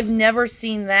something. I've never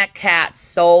seen that cat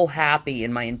so happy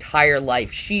in my entire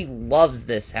life. She loves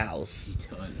this house. She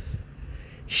does.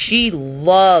 She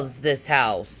loves this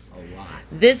house. A lot.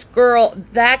 This girl,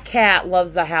 that cat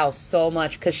loves the house so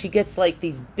much because she gets like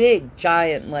these big,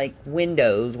 giant like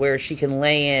windows where she can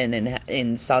lay in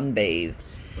and sunbathe.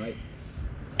 Right.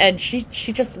 And she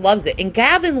just loves it. And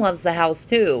Gavin loves the house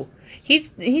too. He's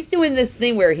doing this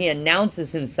thing where he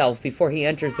announces himself before he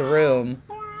enters the room.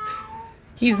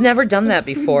 He's never done that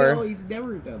before. No, he's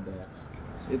never done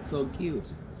that. It's so cute.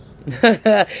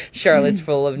 Charlotte's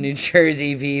full of New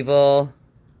Jersey people.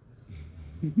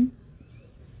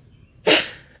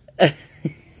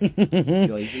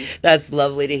 That's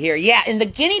lovely to hear. Yeah, and the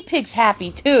guinea pig's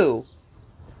happy too.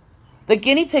 The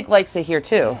guinea pig likes it here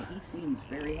too. Yeah, he seems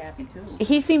very happy too.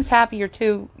 He seems happier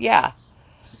too, yeah.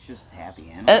 It's just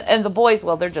happy animals. And the boys,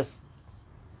 well, they're just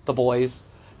the boys.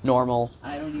 Normal.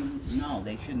 I don't even know.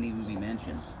 They shouldn't even be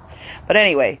mentioned. But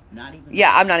anyway. Not even.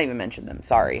 Yeah, I'm not even mentioning them.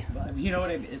 Sorry. But you know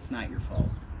what? It's not your fault.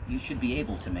 You should be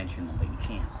able to mention them, but you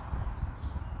can't.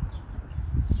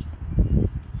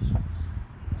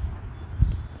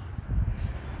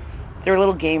 They're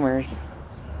little gamers.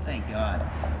 Thank God.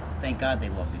 Thank God they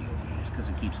love video games because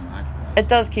it keeps them occupied. It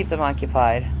does keep them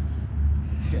occupied.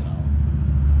 You know.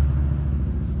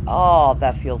 Oh,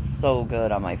 that feels so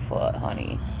good on my foot,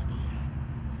 honey.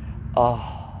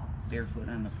 Oh. Barefoot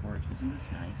on the porch. Isn't this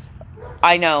nice?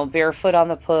 I know. Barefoot on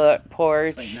the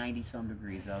porch. It's like 90-some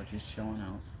degrees out, just chilling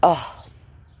out. Oh.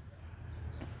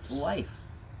 It's life.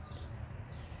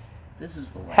 This is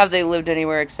the life. Have they lived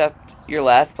anywhere except your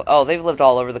last place? Oh, they've lived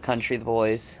all over the country, the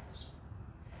boys.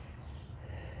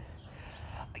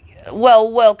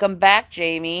 Well, welcome back,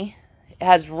 Jamie.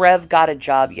 Has Rev got a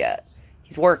job yet?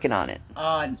 He's working on it.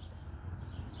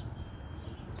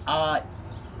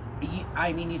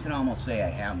 I mean, you can almost say I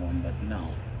have one, but no.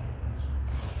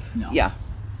 No. Yeah.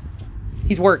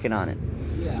 He's working on it.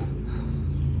 Yeah.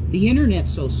 The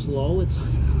internet's so slow, it's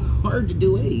hard to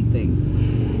do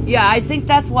anything. Yeah, I think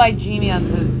that's why Gman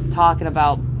is talking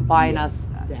about buying us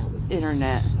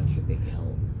internet. Such a big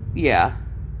help. Yeah.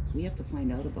 We have to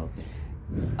find out about that.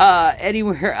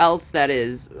 Anywhere else that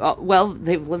is. Well,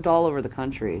 they've lived all over the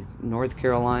country. North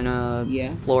Carolina,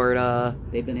 yeah. Florida.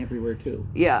 They've been everywhere too.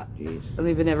 Yeah. Jeez.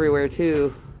 They've been everywhere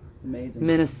too. Amazing.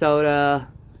 Minnesota,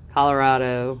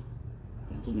 Colorado.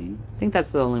 Pennsylvania. I think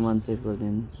that's the only ones they've lived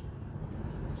in.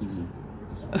 Mm-hmm.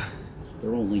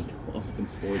 They're only 12 and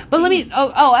 14. But let me...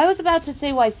 Oh, I was about to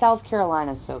say why South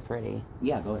Carolina's so pretty.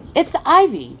 Yeah, go ahead. It's the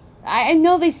ivy. I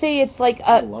know they say it's like a...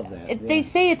 I love that. They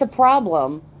say it's a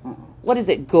problem. What is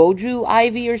it? Goju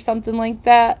ivy or something like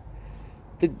that?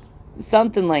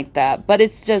 Something like that. But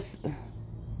it's just...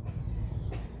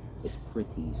 It's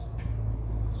pretties.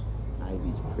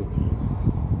 Ivy's pretty.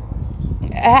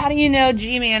 How do you know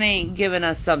G-Man ain't giving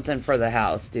us something for the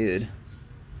house, dude?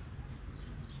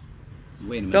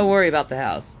 Wait a minute. Don't worry about the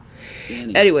house.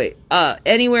 Shanny. Anyway,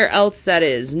 anywhere else that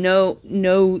is, know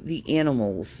the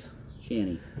animals.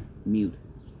 Shanny, mute.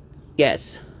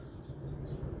 Yes.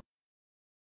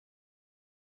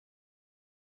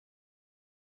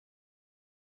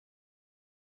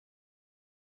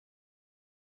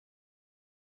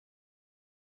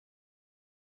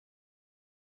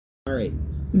 All right.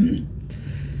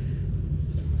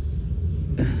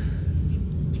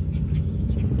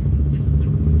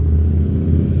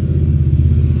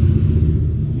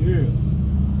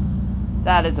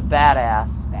 That is a badass.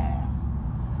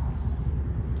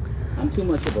 I'm too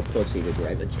much of a pussy to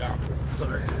drive a job.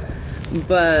 Sorry.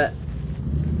 But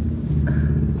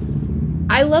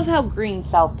I love how green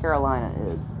South Carolina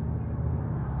is.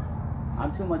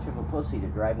 I'm too much of a pussy to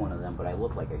drive one of them, but I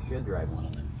look like I should drive one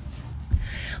of them.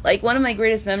 Like, one of my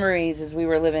greatest memories is we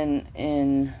were living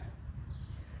in...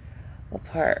 What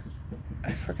part?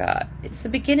 I forgot. It's the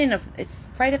beginning of... It's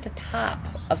right at the top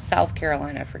of South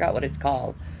Carolina. I forgot what it's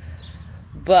called.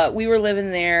 But we were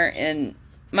living there, and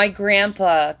my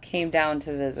grandpa came down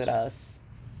to visit us.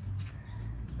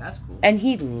 That's cool. And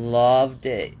he loved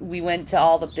it. We went to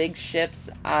all the big ships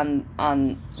on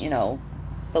you know,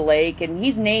 the lake. And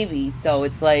he's Navy, so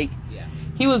it's like... Yeah.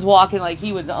 He was walking like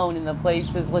he was owning the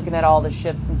places, looking at all the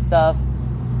ships and stuff.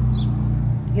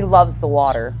 He loves the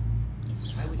water.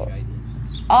 I wish I did.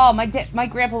 Oh, my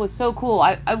grandpa was so cool.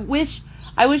 I wish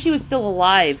he was still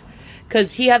alive,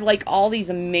 because he had like all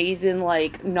these amazing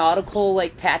like nautical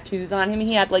like tattoos on him.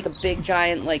 He had like a big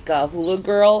giant like hula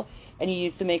girl, and he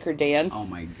used to make her dance. Oh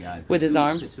my God! With his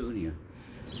arm. Petunia.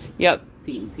 Yep.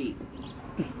 Pete and Pete.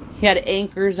 He had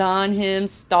anchors on him,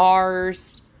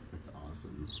 stars. That's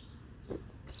awesome.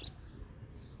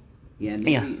 Yeah,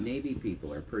 Navy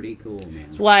people are pretty cool, man.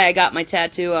 That's why I got my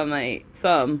tattoo on my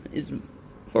thumb, is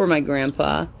for my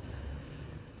grandpa.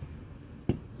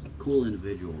 Cool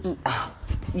individuals.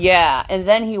 Yeah, and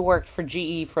then he worked for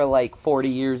GE for like 40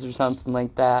 years or something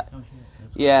like that. Oh, shit.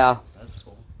 That's Yeah.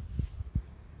 Cool.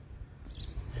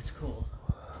 That's cool.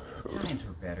 That's cool. Times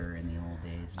were better in the old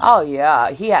days. Oh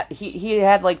yeah, he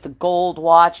had like the gold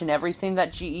watch and everything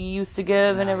that GE used to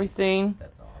give and everything.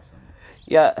 That's awesome.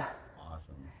 Yeah.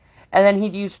 Awesome. And then he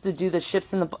used to do the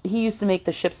ships in the... He used to make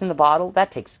the ships in the bottle. That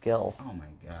takes skill. Oh my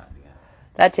God, yeah.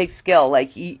 That takes skill. Like,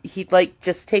 he'd like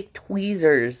just take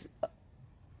tweezers,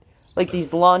 like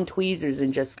these lawn tweezers,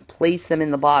 and just place them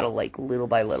in the bottle, like little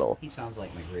by little. He sounds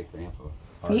like my great grandpa.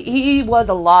 He was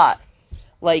a lot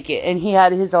like it, and he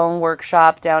had his own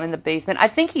workshop down in the basement. I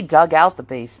think he dug out the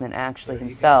basement actually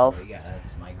himself. Yeah, that's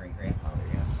my great grandfather.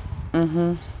 Yeah.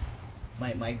 Mm-hmm.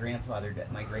 My grandfather,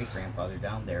 my great grandfather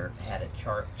down there had a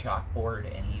chalkboard,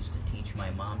 and he used to teach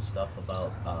my mom stuff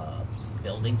about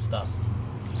building stuff.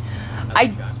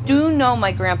 I do know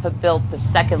my grandpa built the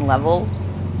second level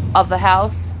of the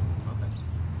house. Okay.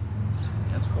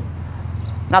 That's cool.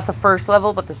 Not the first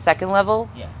level, but the second level.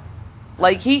 Yeah.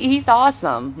 Like, he's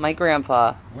awesome, my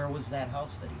grandpa. Where was that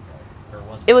house that he built?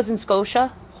 Where was It was in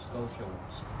Scotia. Scotia.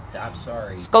 I'm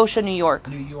sorry. Scotia, New York.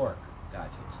 New York. Gotcha.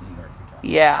 It's New York you're talking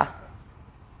Yeah.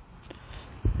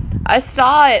 I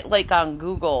saw it, like, on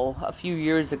Google a few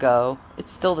years ago.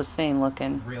 It's still the same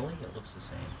looking. about. Really? It looks the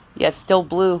same. Yeah, it's still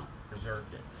blue.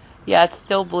 Preserved it. Yeah, it's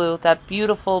still blue. That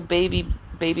beautiful baby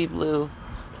blue.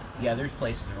 Yeah, there's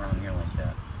places around here like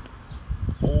that.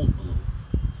 Old blue.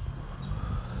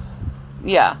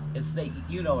 Yeah. It's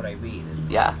you know what I mean. It's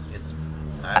Yeah. It's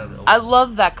I don't know. I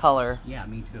love that color. Yeah,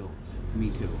 me too.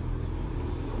 Me too.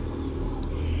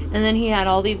 And then he had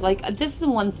all these, like, this is the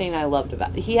one thing I loved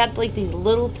about it. He had, like, these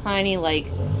little tiny, like,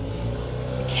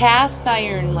 cast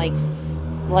iron, like,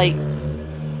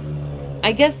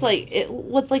 I guess, like, it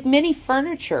with, like, mini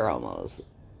furniture almost.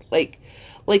 Like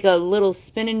a little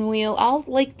spinning wheel. All,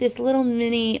 like, this little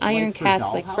mini iron Like for cast,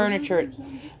 doll like, houses furniture. or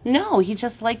something? No, he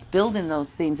just liked building those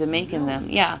things and making them.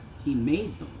 Yeah. He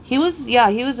made them. He was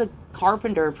a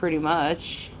carpenter pretty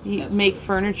much. He made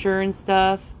furniture and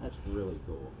stuff. That's really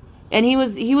cool. And he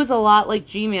was a lot like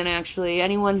Gman actually.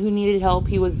 Anyone who needed help,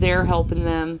 he was there helping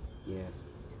them. Yeah.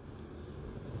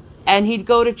 And he'd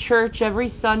go to church every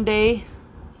Sunday.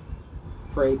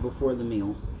 Pray before the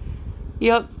meal.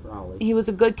 Yep. Probably. He was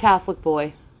a good Catholic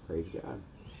boy. Praise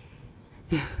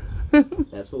God.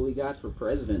 That's what we got for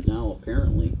president now,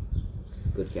 apparently.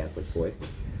 Good Catholic boy.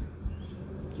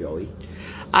 Joey.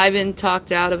 I've been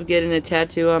talked out of getting a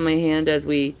tattoo on my hand as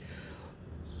we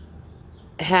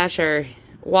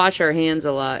wash our hands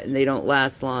a lot and they don't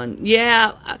last long.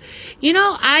 Yeah. You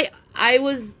know, I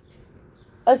was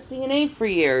a CNA for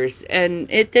years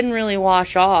and it didn't really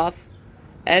wash off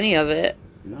any of it.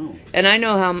 No. And I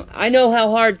know how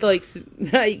hard like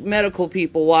medical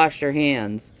people wash their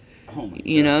hands. Oh my God.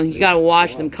 You know, you got to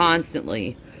wash them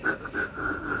constantly. Oh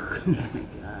my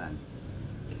God.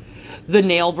 The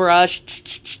nail brush.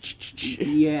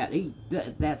 Yeah,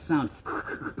 that sound.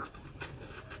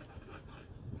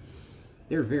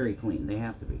 They're very clean. They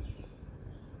have to be.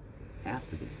 Have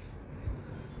to be.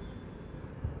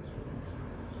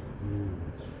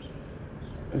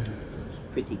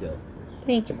 Pretty girl.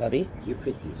 Thank you, Bubby. You're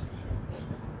pretty.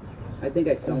 I think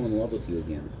I fell in love with you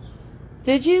again.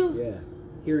 Did you? Yeah.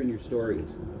 Hearing your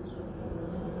stories.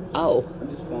 Oh. I'm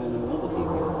just falling in love with you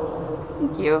again.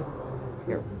 Thank you.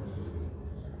 Here.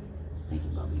 Thank you,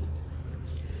 Bobby.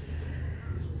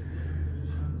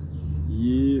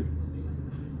 Yeah.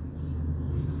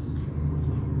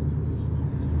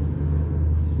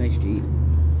 Jeep.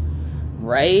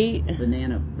 Right?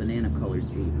 Banana colored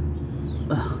Jeep.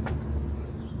 Ugh.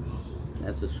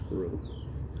 That's a screw.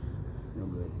 No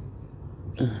good.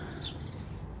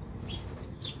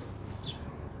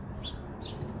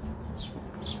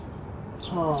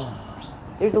 Oh,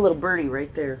 there's a little birdie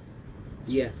right there.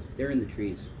 Yeah, they're in the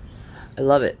trees. I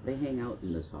love it. They hang out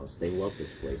in this house. They love this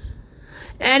place.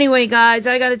 Anyway, guys,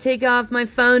 I gotta take off. My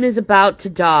phone is about to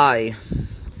die.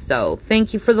 So,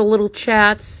 thank you for the little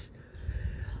chats.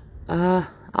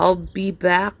 I'll be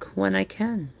back when I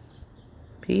can.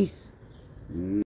 Peace.